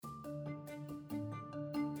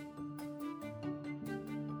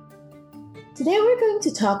Today we're going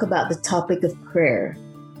to talk about the topic of prayer.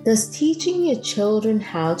 Does teaching your children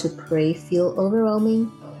how to pray feel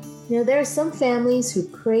overwhelming? There are some families who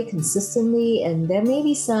pray consistently, and there may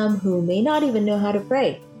be some who may not even know how to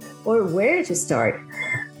pray or where to start.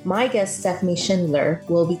 My guest, Stephanie Schindler,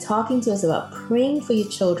 will be talking to us about praying for your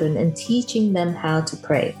children and teaching them how to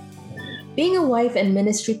pray. Being a wife and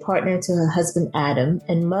ministry partner to her husband Adam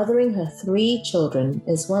and mothering her 3 children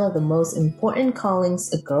is one of the most important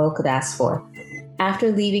callings a girl could ask for. After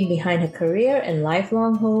leaving behind her career and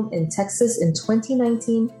lifelong home in Texas in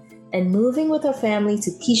 2019 and moving with her family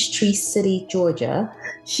to Peachtree City, Georgia,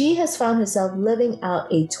 she has found herself living out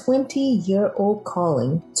a 20-year-old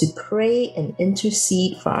calling to pray and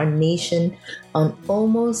intercede for our nation on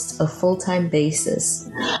almost a full-time basis.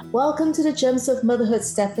 Welcome to the Gems of Motherhood,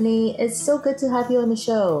 Stephanie. It's so good to have you on the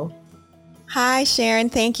show. Hi, Sharon.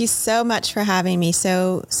 Thank you so much for having me.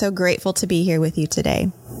 So grateful to be here with you today.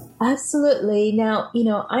 Absolutely. Now,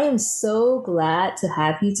 I am so glad to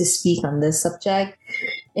have you to speak on this subject,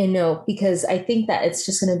 because I think that it's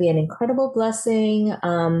just going to be an incredible blessing.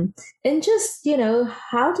 And just,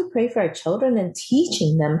 how to pray for our children and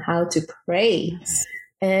teaching them how to pray.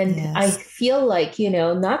 And yes. I feel like,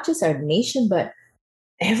 not just our nation, but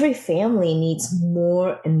every family needs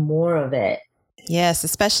more and more of it. Yes,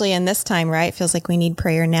 especially in this time, right? It feels like we need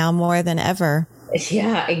prayer now more than ever.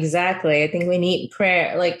 Yeah, exactly. I think we need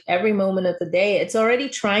prayer like every moment of the day. It's already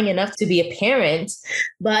trying enough to be a parent,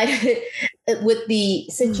 but with the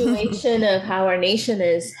situation of how our nation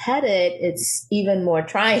is headed, it's even more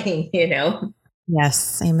trying,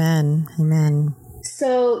 Yes. Amen. Amen.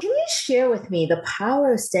 So can you share with me the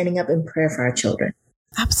power of standing up in prayer for our children?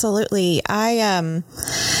 Absolutely.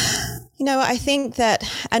 I think that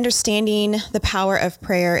understanding the power of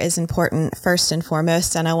prayer is important first and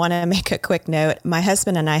foremost. And I want to make a quick note. My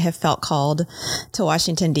husband and I have felt called to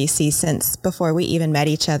Washington, D.C. since before we even met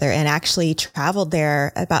each other, and actually traveled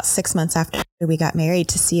there about 6 months after we got married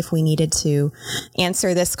to see if we needed to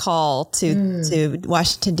answer this call to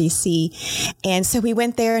Washington, D.C. And so we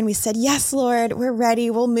went there and we said, yes, Lord, we're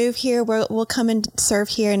ready. We'll move here. We'll come and serve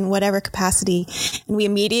here in whatever capacity. And we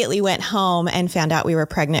immediately went home and found out we were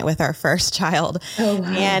pregnant with our first child. Oh,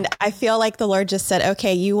 wow. And I feel like the Lord just said,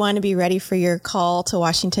 okay, you want to be ready for your call to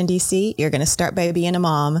Washington, D.C. You're going to start by being a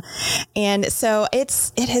mom. And so it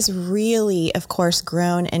has really, of course,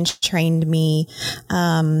 grown and trained me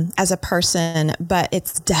as a person, but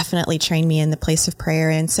it's definitely trained me in the place of prayer.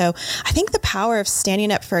 And so I think the power of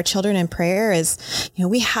standing up for our children in prayer is,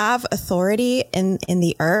 we have authority in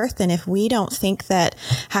the earth. And if we don't think that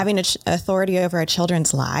having authority over our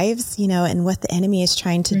children's lives, and what the enemy is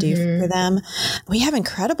trying to do for them, we have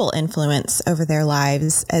incredible influence over their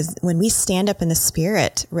lives as when we stand up in the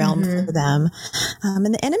spirit realm for them.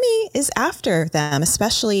 And the enemy is after them,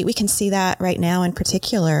 especially we can see that right now in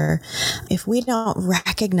particular. If we don't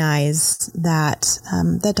recognize that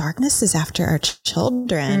the darkness is after our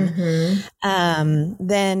children,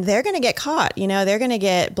 then they're going to get caught, they're going to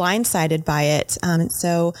get blindsided by it.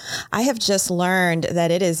 So I have just learned that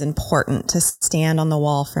it is important to stand on the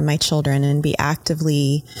wall for my children and be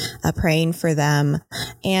actively praying for them.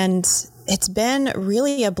 And it's been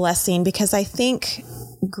really a blessing because I think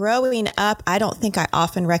growing up, I don't think I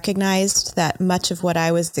often recognized that much of what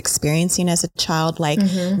I was experiencing as a child, like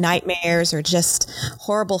nightmares or just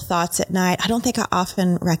horrible thoughts at night. I don't think I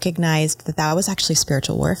often recognized that was actually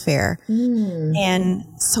spiritual warfare. And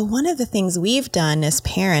so one of the things we've done as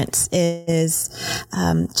parents is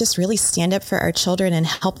just really stand up for our children and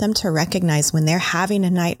help them to recognize when they're having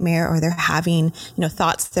a nightmare or they're having,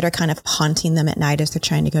 thoughts that are kind of haunting them at night as they're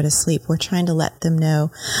trying to go to sleep. We're trying to let them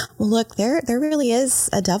know, well, look, there really is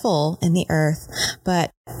a devil in the earth,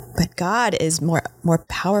 but God is more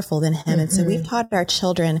powerful than him. And so we've taught our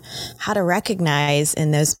children how to recognize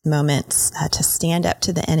in those moments to stand up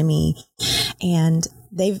to the enemy. And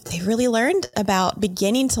they've really learned about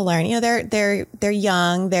beginning to learn. They're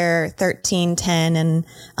young, they're 13, 10, and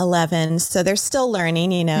 11. So they're still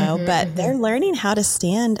learning, but they're learning how to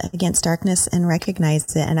stand against darkness and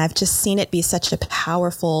recognize it. And I've just seen it be such a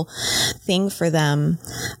powerful thing for them.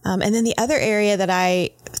 And then the other area that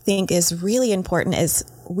I think is really important is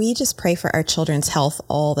we just pray for our children's health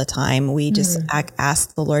all the time. We just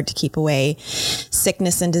ask the Lord to keep away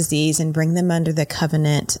sickness and disease and bring them under the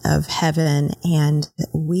covenant of heaven. And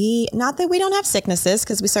not that we don't have sicknesses,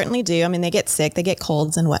 because we certainly do. I mean, they get sick, they get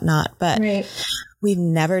colds and whatnot, but We've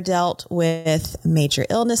never dealt with major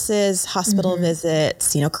illnesses, hospital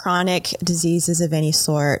visits, chronic diseases of any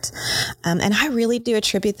sort. And I really do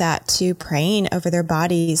attribute that to praying over their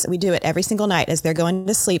bodies. We do it every single night as they're going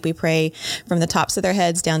to sleep. We pray from the tops of their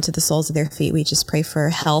heads down to the soles of their feet. We just pray for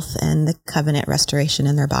health and the covenant restoration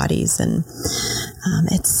in their bodies. And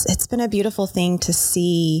it's been a beautiful thing to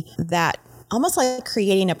see that, almost like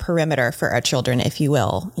creating a perimeter for our children, if you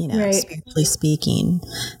will, right. Spiritually speaking.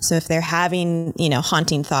 So if they're having,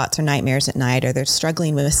 haunting thoughts or nightmares at night, or they're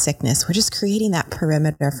struggling with sickness, we're just creating that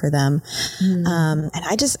perimeter for them. And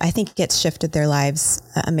I think it's shifted their lives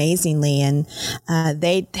amazingly. And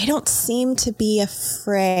they don't seem to be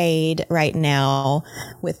afraid right now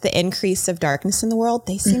with the increase of darkness in the world.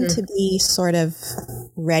 They seem to be sort of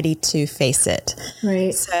ready to face it.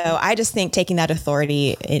 Right. So I just think taking that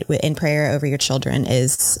authority in prayer over your children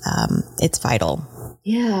is, it's vital.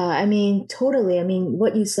 Yeah, I mean, totally. I mean,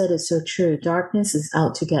 what you said is so true. Darkness is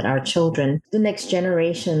out to get our children, the next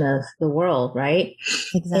generation of the world, right?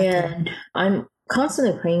 Exactly. And I'm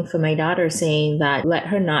constantly praying for my daughter, saying that let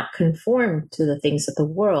her not conform to the things of the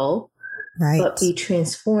world, right, but be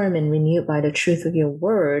transformed and renewed by the truth of your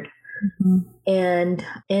word. And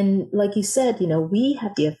like you said, we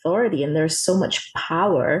have the authority, and there's so much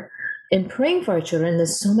power in praying for our children.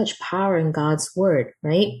 There's so much power in God's word,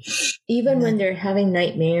 right? Even when they're having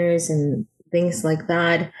nightmares and things like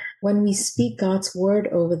that, when we speak God's word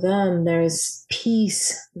over them, there's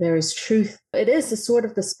peace, there's truth. It is the sword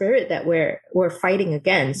of the spirit that we're fighting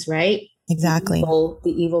against, right? Exactly.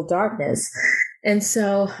 The evil darkness. And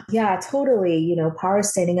so, yeah, totally, power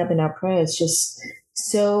standing up in our prayer is just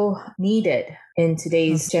so needed in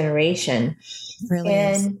today's generation. It really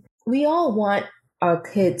is. We all want our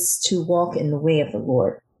kids to walk in the way of the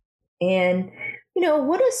Lord. And,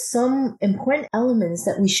 what are some important elements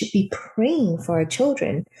that we should be praying for our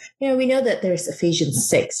children? We know that there's Ephesians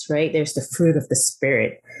 6, right? There's the fruit of the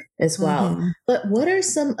Spirit as well. But what are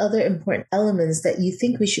some other important elements that you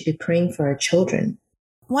think we should be praying for our children?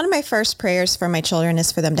 One of my first prayers for my children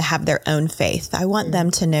is for them to have their own faith. I want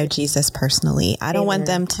them to know Jesus personally. I don't want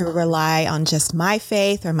them to rely on just my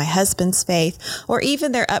faith or my husband's faith or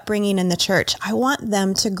even their upbringing in the church. I want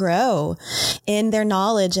them to grow in their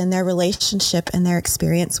knowledge and their relationship and their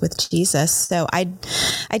experience with Jesus. So I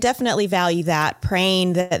definitely value that,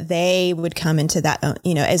 praying that they would come into that,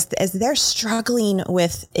 as they're struggling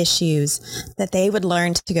with issues, that they would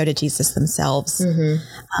learn to go to Jesus themselves.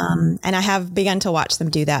 And I have begun to watch them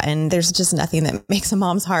do that. And there's just nothing that makes a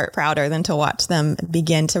mom's heart prouder than to watch them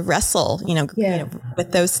begin to wrestle,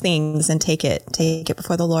 with those things and take it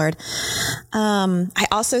before the Lord. I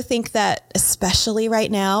also think that especially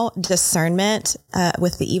right now, discernment,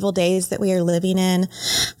 with the evil days that we are living in,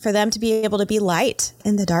 for them to be able to be light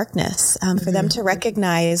in the darkness, for them to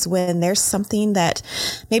recognize when there's something that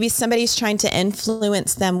maybe somebody's trying to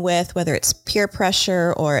influence them with, whether it's peer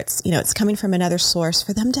pressure or it's coming from another source,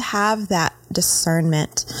 for them to have that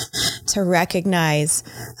discernment to recognize,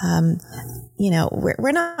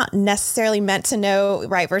 we're not necessarily meant to know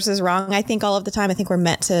right versus wrong. I think all of the time, I think we're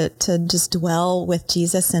meant to just dwell with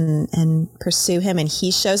Jesus and pursue him, and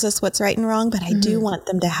he shows us what's right and wrong. But I do want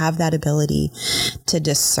them to have that ability to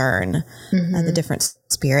discern the different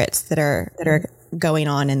spirits that are going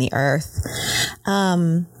on in the earth.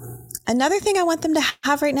 Another thing I want them to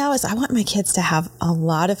have right now is I want my kids to have a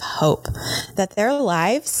lot of hope that their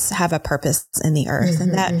lives have a purpose in the earth,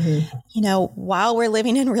 and that, while we're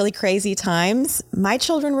living in really crazy times, my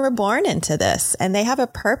children were born into this and they have a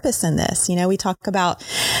purpose in this. We talk about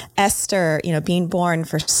Esther, being born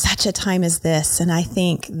for such a time as this. And I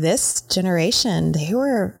think this generation, they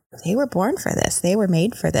were born for this. They were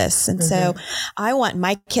made for this. And so I want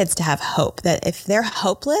my kids to have hope that if they're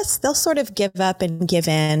hopeless, they'll sort of give up and give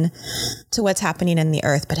in to what's happening in the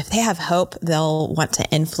earth. But if they have hope, they'll want to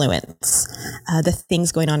influence the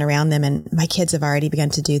things going on around them. And my kids have already begun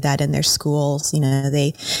to do that in their schools.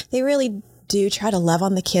 They really do try to love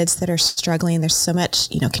on the kids that are struggling. There's so much,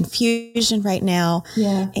 confusion right now.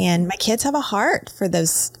 Yeah. And my kids have a heart for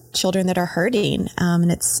those children that are hurting.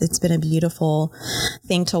 And it's been a beautiful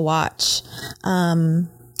thing to watch.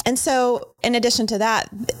 And so in addition to that,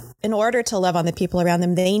 in order to love on the people around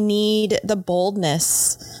them, they need the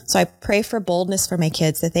boldness. So I pray for boldness for my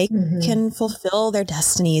kids, that they can fulfill their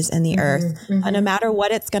destinies in the earth, no matter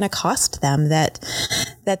what it's going to cost them, that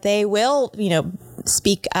they will,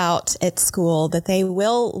 speak out at school, that they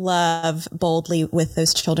will love boldly with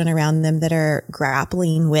those children around them that are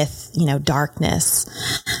grappling with, darkness.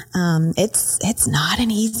 It's not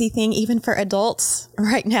an easy thing, even for adults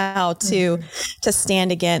right now, to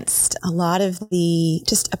stand against a lot of the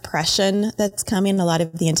just oppression that's coming, a lot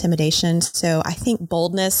of the intimidation. So I think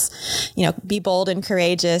boldness, be bold and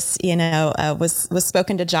courageous, was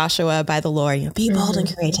spoken to Joshua by the Lord, be bold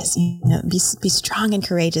and courageous, be strong and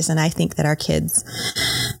courageous. And I think that our kids,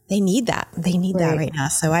 they need that. They need that right now.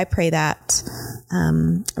 So I pray that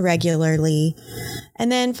regularly.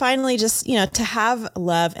 And then finally, just, to have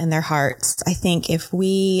love in their hearts. I think if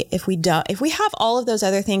we have all of those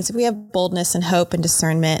other things, if we have boldness and hope and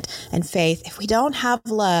discernment and faith, if we don't have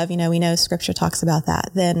love, we know scripture talks about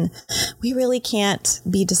that, then we really can't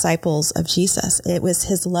be disciples of Jesus. It was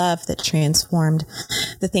his love that transformed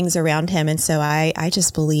the things around him. And so I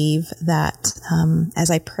just believe that as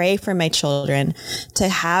I pray for my children to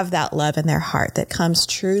have that love in their heart that comes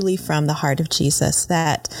truly from the heart of Jesus,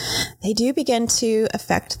 that they do begin to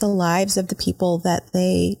affect the lives of the people that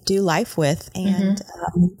they do life with. And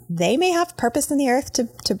they may have purpose in the earth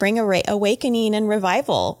to bring awakening and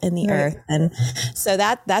revival in the earth. And so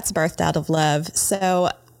that's birthed out of love. So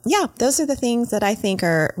yeah, those are the things that I think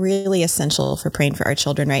are really essential for praying for our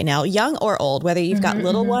children right now, young or old, whether you've got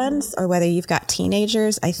little ones or whether you've got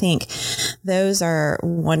teenagers. I think those are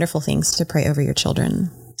wonderful things to pray over your children.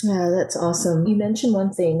 Yeah, that's awesome. You mentioned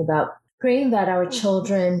one thing about praying that our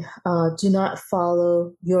children do not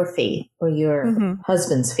follow your faith or your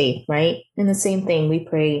husband's faith, right? And the same thing we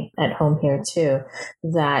pray at home here too,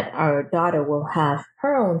 that our daughter will have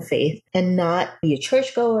her own faith and not be a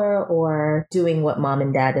churchgoer or doing what mom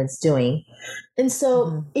and dad is doing. And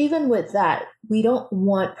so even with that, we don't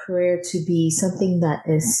want prayer to be something that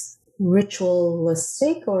is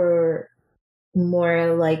ritualistic or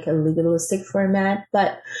more like a legalistic format,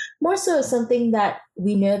 but more so something that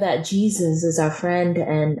we know that Jesus is our friend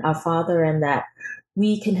and our father, and that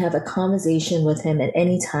we can have a conversation with him at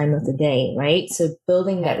any time of the day, right? So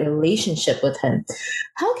building that relationship with him.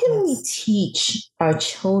 How can we teach our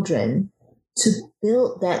children to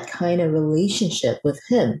build that kind of relationship with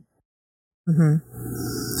him?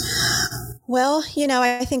 Well,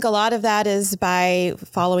 I think a lot of that is by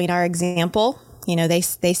following our example. They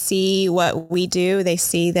see what we do. They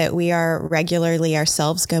see that we are regularly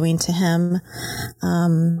ourselves going to him.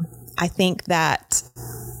 I think that,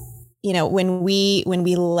 when we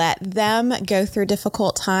let them go through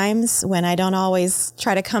difficult times, when I don't always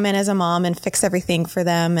try to come in as a mom and fix everything for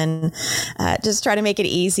them and just try to make it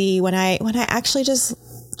easy, when I actually just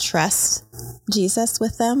trust Jesus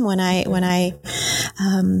with them, when I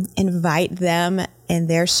invite them in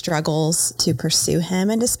their struggles to pursue him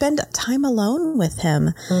and to spend time alone with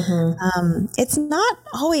him. It's not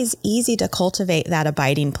always easy to cultivate that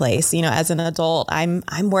abiding place. As an adult,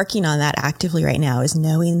 I'm working on that actively right now, is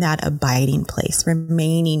knowing that abiding place,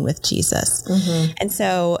 remaining with Jesus. And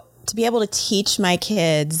so to be able to teach my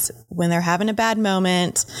kids when they're having a bad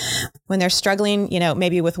moment, when they're struggling,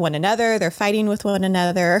 maybe with one another, they're fighting with one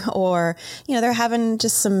another, or, they're having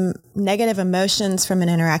just some negative emotions from an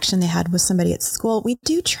interaction they had with somebody at school. We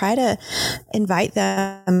do try to invite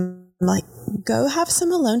them, go have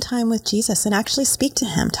some alone time with Jesus and actually speak to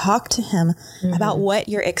him, talk to him about what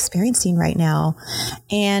you're experiencing right now.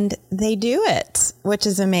 And they do it, which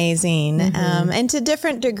is amazing. And to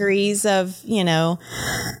different degrees of,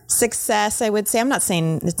 success, I would say. I'm not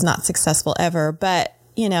saying it's not successful ever, but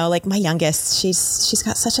like my youngest, she's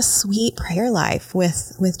got such a sweet prayer life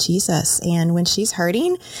with Jesus. And when she's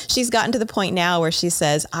hurting, she's gotten to the point now where she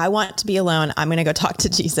says, I want to be alone. I'm going to go talk to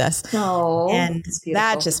Jesus. Oh, and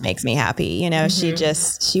that just makes me happy.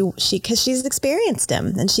 Cause she's experienced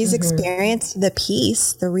him, and she's experienced the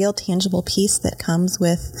peace, the real tangible peace that comes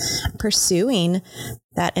with pursuing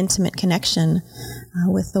that intimate connection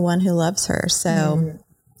with the one who loves her. So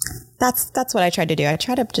that's what I try to do. I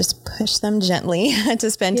try to just push them gently to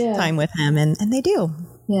spend time with him, and they do.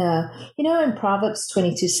 Yeah. In Proverbs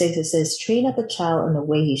 22:6, it says, train up a child in the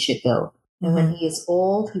way he should go. And when he is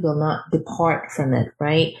old, he will not depart from it,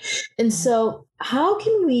 right? And so how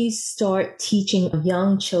can we start teaching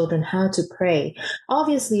young children how to pray?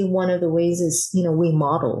 Obviously, one of the ways is, we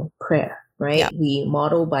model prayer, right? Yeah. We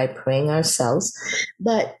model by praying ourselves.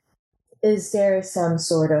 But is there some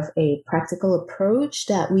sort of a practical approach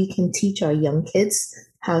that we can teach our young kids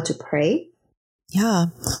how to pray? Yeah.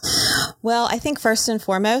 Well, I think first and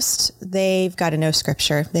foremost, they've got to know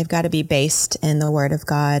scripture. They've got to be based in the word of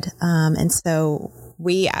God. And so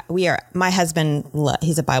my husband,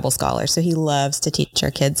 he's a Bible scholar, so he loves to teach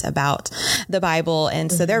our kids about the Bible.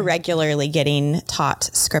 And so they're regularly getting taught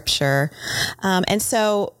scripture. And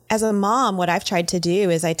so as a mom, what I've tried to do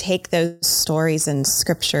is I take those stories and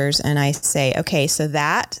scriptures and I say, okay, so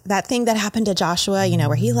that thing that happened to Joshua,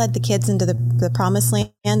 where he led the kids into the promised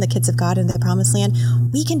land, the kids of God into the promised land,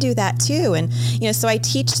 we can do that too. And, so I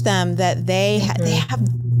teach them that they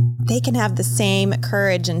can have the same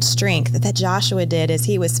courage and strength that Joshua did as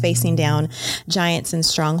he was facing down giants and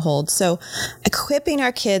strongholds. So equipping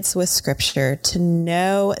our kids with scripture to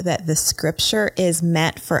know that the scripture is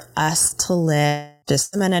meant for us to live,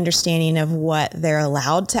 just an understanding of what they're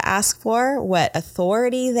allowed to ask for, what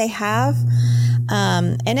authority they have.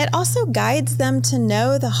 And it also guides them to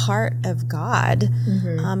know the heart of God,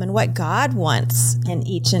 and what God wants in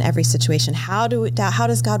each and every situation. How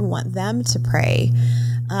does God want them to pray?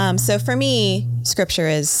 So for me, scripture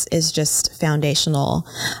is just foundational,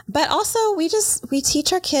 but also we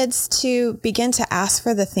teach our kids to begin to ask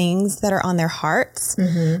for the things that are on their hearts.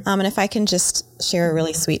 And if I can just share a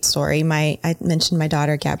really sweet story, I mentioned my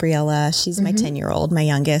daughter, Gabriella, she's my 10-year-old, my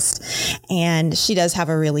youngest, and she does have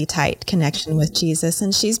a really tight connection with Jesus.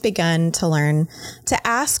 And she's begun to learn to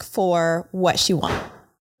ask for what she wants.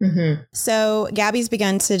 So Gabby's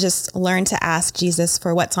begun to just learn to ask Jesus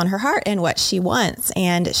for what's on her heart and what she wants.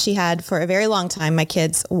 And she had for a very long time, my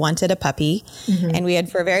kids wanted a puppy, and we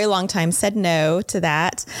had for a very long time said no to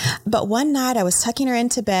that. But one night I was tucking her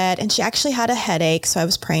into bed and she actually had a headache. So I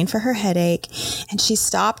was praying for her headache and she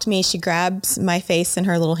stopped me. She grabs my face in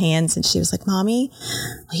her little hands and she was like, "Mommy,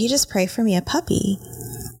 will you just pray for me a puppy?"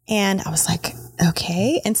 And I was like,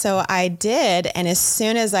 okay. And so I did. And as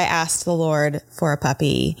soon as I asked the Lord for a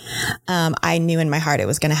puppy, I knew in my heart it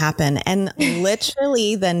was going to happen. And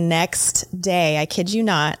literally the next day, I kid you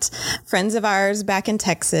not, friends of ours back in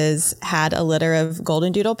Texas had a litter of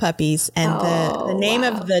golden doodle puppies. And the name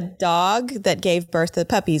of the dog that gave birth to the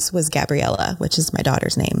puppies was Gabriella, which is my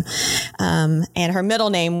daughter's name. And her middle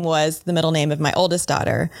name was the middle name of my oldest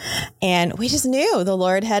daughter. And we just knew the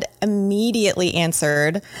Lord had immediately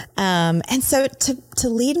answered. And so to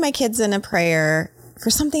lead my kids in a prayer for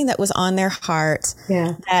something that was on their heart,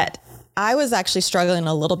 that I was actually struggling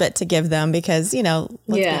a little bit to give them because, let's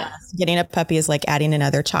be honest, getting a puppy is like adding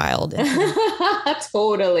another child.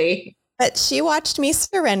 Totally. But she watched me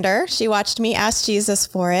surrender. She watched me ask Jesus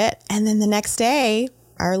for it. And then the next day,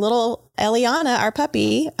 our little Eliana, our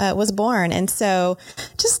puppy, was born. And so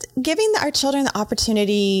just giving our children the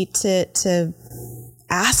opportunity to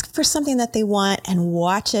ask for something that they want and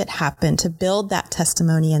watch it happen, to build that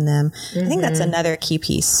testimony in them. I think that's another key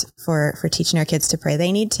piece for teaching our kids to pray.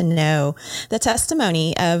 They need to know the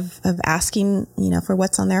testimony of asking, for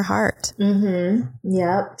what's on their heart.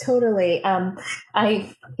 Yeah, totally.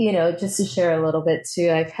 Just to share a little bit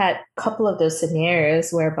too, I've had a couple of those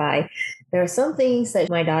scenarios whereby there are some things that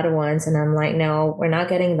my daughter wants and I'm like, no, we're not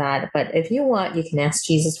getting that. But if you want, you can ask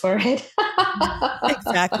Jesus for it.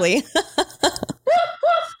 Exactly.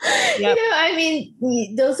 Yep.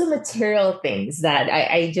 Those are material things that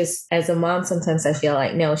I just, as a mom, sometimes I feel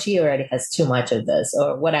like, no, she already has too much of this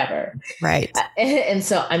or whatever. Right. And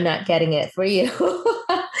so I'm not getting it for you.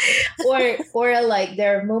 or like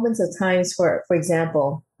there are moments of times for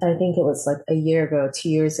example, I think it was like a year ago, 2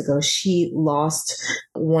 years ago, she lost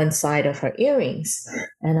one side of her earrings.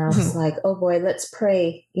 And I was like, oh boy, let's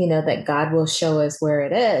pray, that God will show us where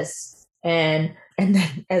it is. And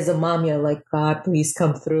then as a mom, you're like, God, please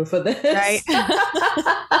come through for this. Right.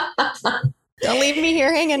 Don't leave me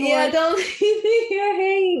here hanging. Yeah, don't leave me here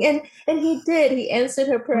hanging. And he did. He answered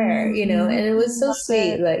her prayer, and it was so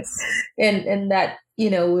sweet. Like, and that, we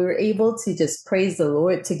were able to just praise the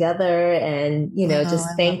Lord together and, just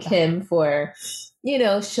thank him for,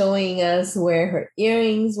 showing us where her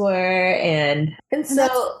earrings were. And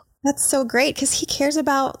so... That's so great because he cares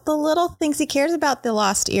about the little things. He cares about the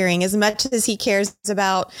lost earring as much as he cares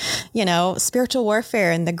about, spiritual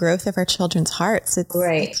warfare and the growth of our children's hearts.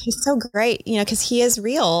 It's just so great, because he is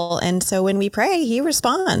real. And so when we pray, he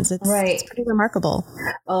responds. It's pretty remarkable.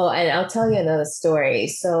 Oh, and I'll tell you another story.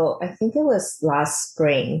 So I think it was last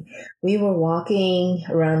spring. We were walking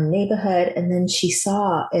around the neighborhood and then she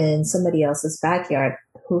saw in somebody else's backyard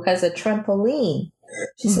who has a trampoline.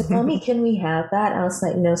 She's like, Mommy, can we have that? I was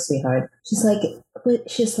like, no, sweetheart. She's like,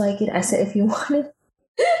 I said, if we want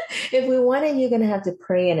it, you're going to have to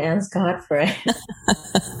pray and ask God for it.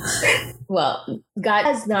 Well, God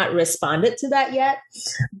has not responded to that yet,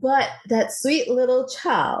 but that sweet little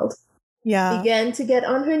child began to get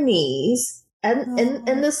on her knees and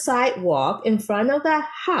in the sidewalk in front of the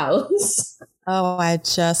house. Oh, I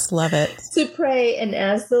just love it. to pray and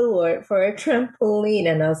ask the Lord for a trampoline.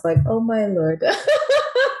 And I was like, oh my Lord.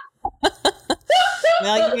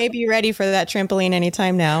 Well, you may be ready for that trampoline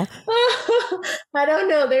anytime now. I don't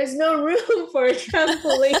know. There's no room for a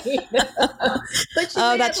trampoline. But she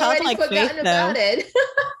may have already forgotten about it.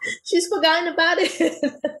 She's forgotten about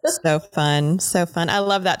it. So fun. So fun. I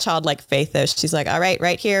love that childlike faith, though. She's like, all right,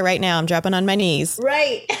 right here, right now, I'm dropping on my knees.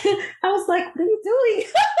 Right. I was like, what are you doing?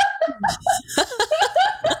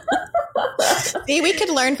 See, we could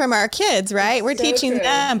learn from our kids, right? We're teaching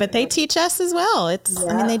them, but they teach us as well. I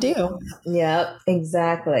mean, they do. Yep,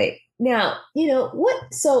 exactly. Now,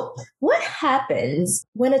 what happens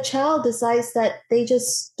when a child decides that they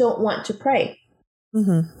just don't want to pray?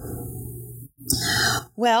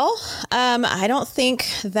 Well, I don't think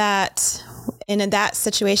that in that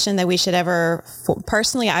situation that we should ever,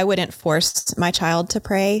 personally, I wouldn't force my child to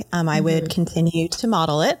pray. I would continue to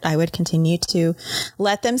model it. I would continue to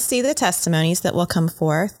let them see the testimonies that will come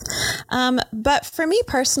forth. But for me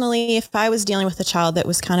personally, if I was dealing with a child that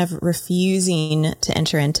was kind of refusing to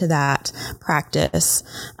enter into that practice,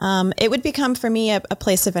 it would become for me a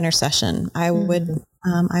place of intercession. I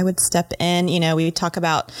would step in. We talk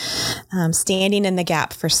about standing in the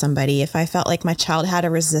gap for somebody. If I felt like my child had a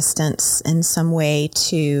resistance in some way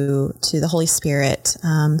to the Holy Spirit,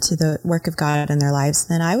 to the work of God in their lives,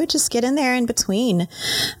 then I would just get in there in between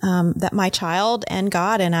that my child and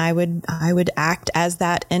God, and I would act as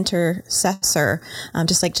that intercessor,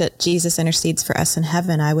 just like Jesus intercedes for us in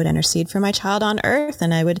heaven. I would intercede for my child on earth,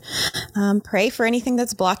 and I would pray for anything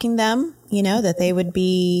that's blocking them. That they would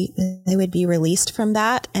be released from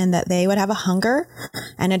that, and that they would have a hunger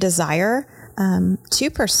and a desire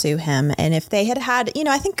to pursue him. And if they had,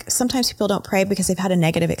 I think sometimes people don't pray because they've had a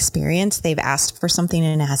negative experience. They've asked for something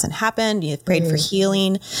and it hasn't happened. You've prayed for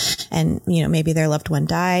healing, and, maybe their loved one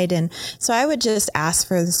died. And so I would just ask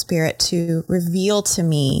for the Spirit to reveal to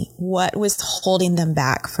me what was holding them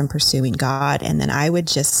back from pursuing God. And then I would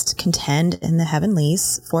just contend in the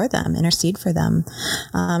heavenlies for them, intercede for them.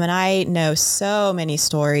 And I know so many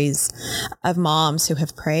stories of moms who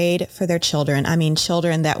have prayed for their children. I mean,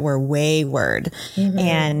 children that were wayward.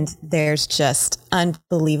 And there's just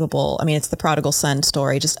unbelievable. I mean, it's the prodigal son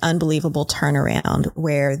story, just unbelievable turnaround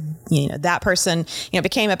where, that person,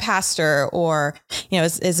 became a pastor, or,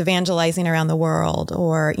 is evangelizing around the world,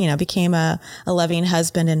 or, became a loving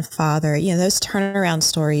husband and father. Those turnaround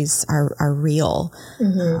stories are real.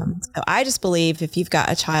 So I just believe if you've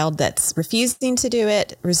got a child that's refusing to do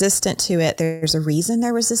it, resistant to it, there's a reason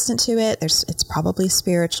they're resistant to it. It's probably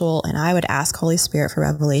spiritual. And I would ask Holy Spirit for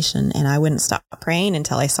revelation, and I wouldn't stop praying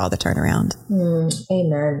until I saw the turnaround.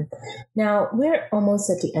 Amen. Now, we're almost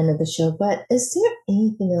at the end of the show, but is there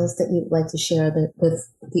anything else that you'd like to share with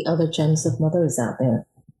the other gems of mothers out there?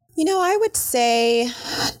 I would say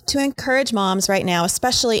to encourage moms right now,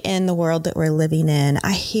 especially in the world that we're living in.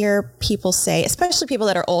 I hear people say, especially people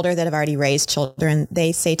that are older that have already raised children,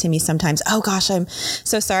 they say to me sometimes, oh gosh, I'm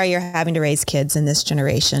so sorry you're having to raise kids in this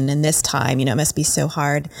generation and this time, it must be so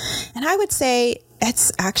hard. And I would say,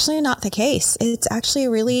 it's actually not the case. It's actually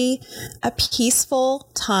really a peaceful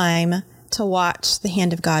time to watch the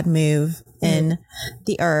hand of God move in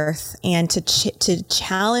the earth, and to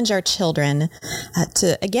challenge our children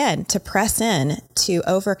to press in, to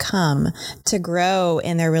overcome, to grow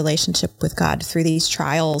in their relationship with God through these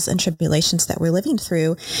trials and tribulations that we're living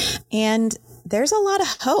through. And there's a lot of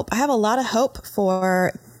hope. I have a lot of hope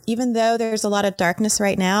for, even though there's a lot of darkness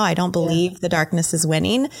right now, I don't believe the darkness is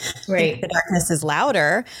winning. Right. I think the darkness is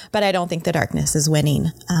louder, but I don't think the darkness is winning.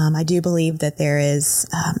 I do believe that there is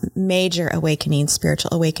major awakening, spiritual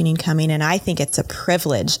awakening coming. And I think it's a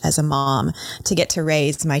privilege as a mom to get to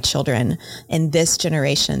raise my children in this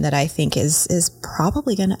generation that I think is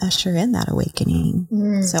probably going to usher in that awakening.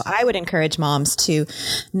 So I would encourage moms to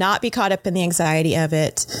not be caught up in the anxiety of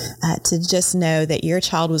it, to just know that your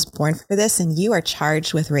child was born for this, and you are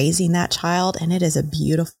charged with raising that child, and it is a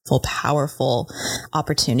beautiful, powerful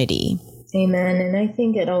opportunity. Amen. And I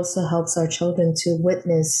think it also helps our children to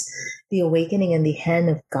witness the awakening and the hand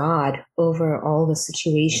of God over all the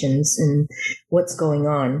situations and what's going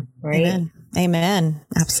on, right? Amen. Amen.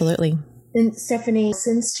 Absolutely. And Stephanie,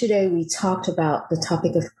 since today we talked about the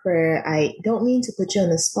topic of prayer, I don't mean to put you on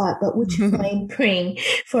the spot, but would you mind praying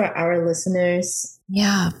for our listeners?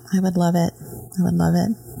 Yeah, I would love it. I would love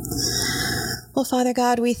it. Well, Father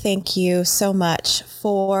God, we thank you so much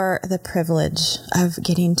for the privilege of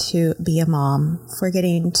getting to be a mom, for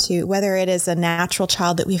getting to, whether it is a natural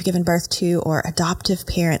child that we've given birth to or adoptive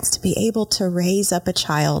parents, to be able to raise up a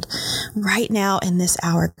child right now in this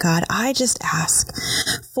hour. God, I just ask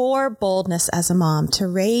for boldness as a mom to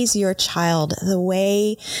raise your child the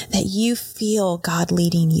way that you feel God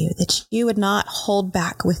leading you, that you would not hold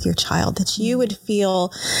back with your child, that you would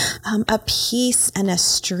feel a peace and a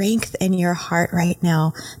strength in your heart right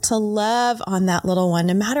now to love on that little one,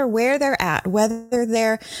 no matter where they're at, whether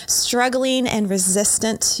they're struggling and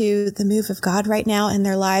resistant to the move of God right now in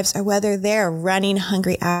their lives, or whether they're running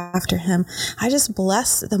hungry after him. I just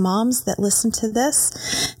bless the moms that listen to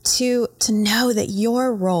this to know that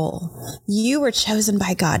your role, you were chosen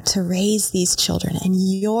by God to raise these children, and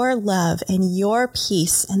your love and your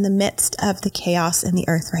peace in the midst of the chaos in the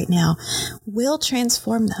earth right now will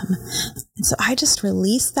transform them. And so I just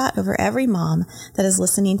release that over every mom that is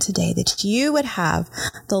listening today, that you would have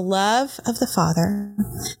the love of the Father,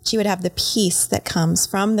 that you would have the peace that comes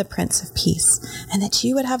from the Prince of Peace, and that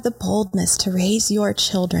you would have the boldness to raise your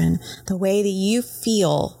children the way that you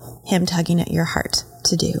feel him tugging at your heart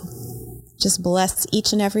to do. Just bless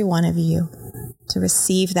each and every one of you to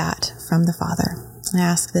receive that from the Father. I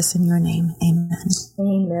ask this in your name. Amen.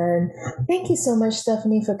 Amen. Thank you so much,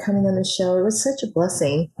 Stephanie, for coming on the show. It was such a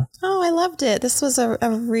blessing. Oh, I loved it. This was a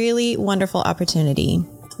really wonderful opportunity.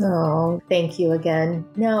 Oh, thank you again.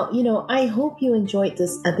 Now, I hope you enjoyed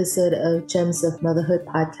this episode of Gems of Motherhood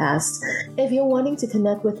podcast. If you're wanting to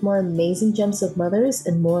connect with more amazing Gems of Mothers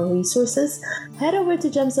and more resources, head over to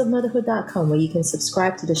gemsofmotherhood.com where you can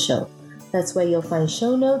subscribe to the show. That's where you'll find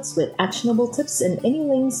show notes with actionable tips and any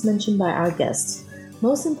links mentioned by our guests.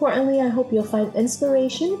 Most importantly, I hope you'll find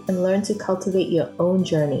inspiration and learn to cultivate your own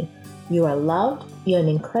journey. You are loved. You're an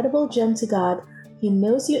incredible gem to God. He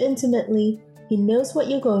knows you intimately. He knows what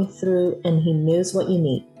you're going through, and He knows what you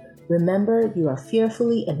need. Remember, you are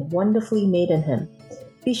fearfully and wonderfully made in Him.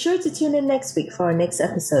 Be sure to tune in next week for our next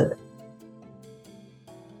episode.